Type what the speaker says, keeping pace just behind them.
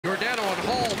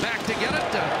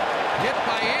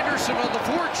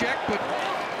check, but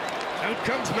out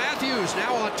comes Matthews,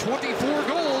 now on 24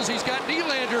 goals. He's got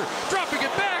Nylander dropping it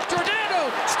back.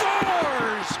 Giordano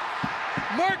scores!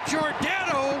 Mark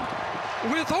Giordano,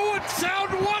 with Owen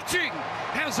Sound watching,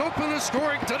 has opened the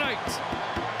scoring tonight.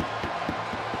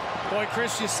 Boy,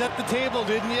 Chris, you set the table,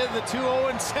 didn't you? The two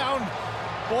Owen Sound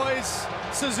boys,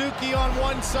 Suzuki on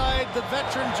one side, the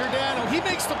veteran Giordano. He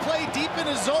makes the play deep in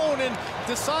his zone and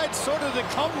decides sort of to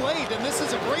come late. And this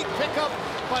is a great pickup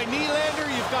by Nylander.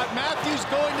 You've got Matthews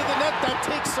going to the net. That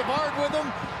takes Savard with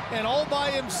him. And all by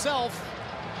himself,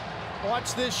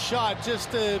 watch this shot.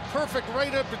 Just perfect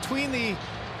right up between the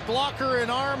blocker and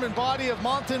arm and body of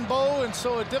Montembeault. And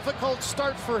so a difficult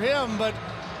start for him. But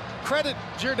credit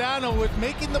Giordano with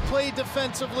making the play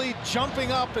defensively,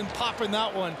 jumping up and popping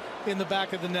that one in the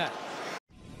back of the net.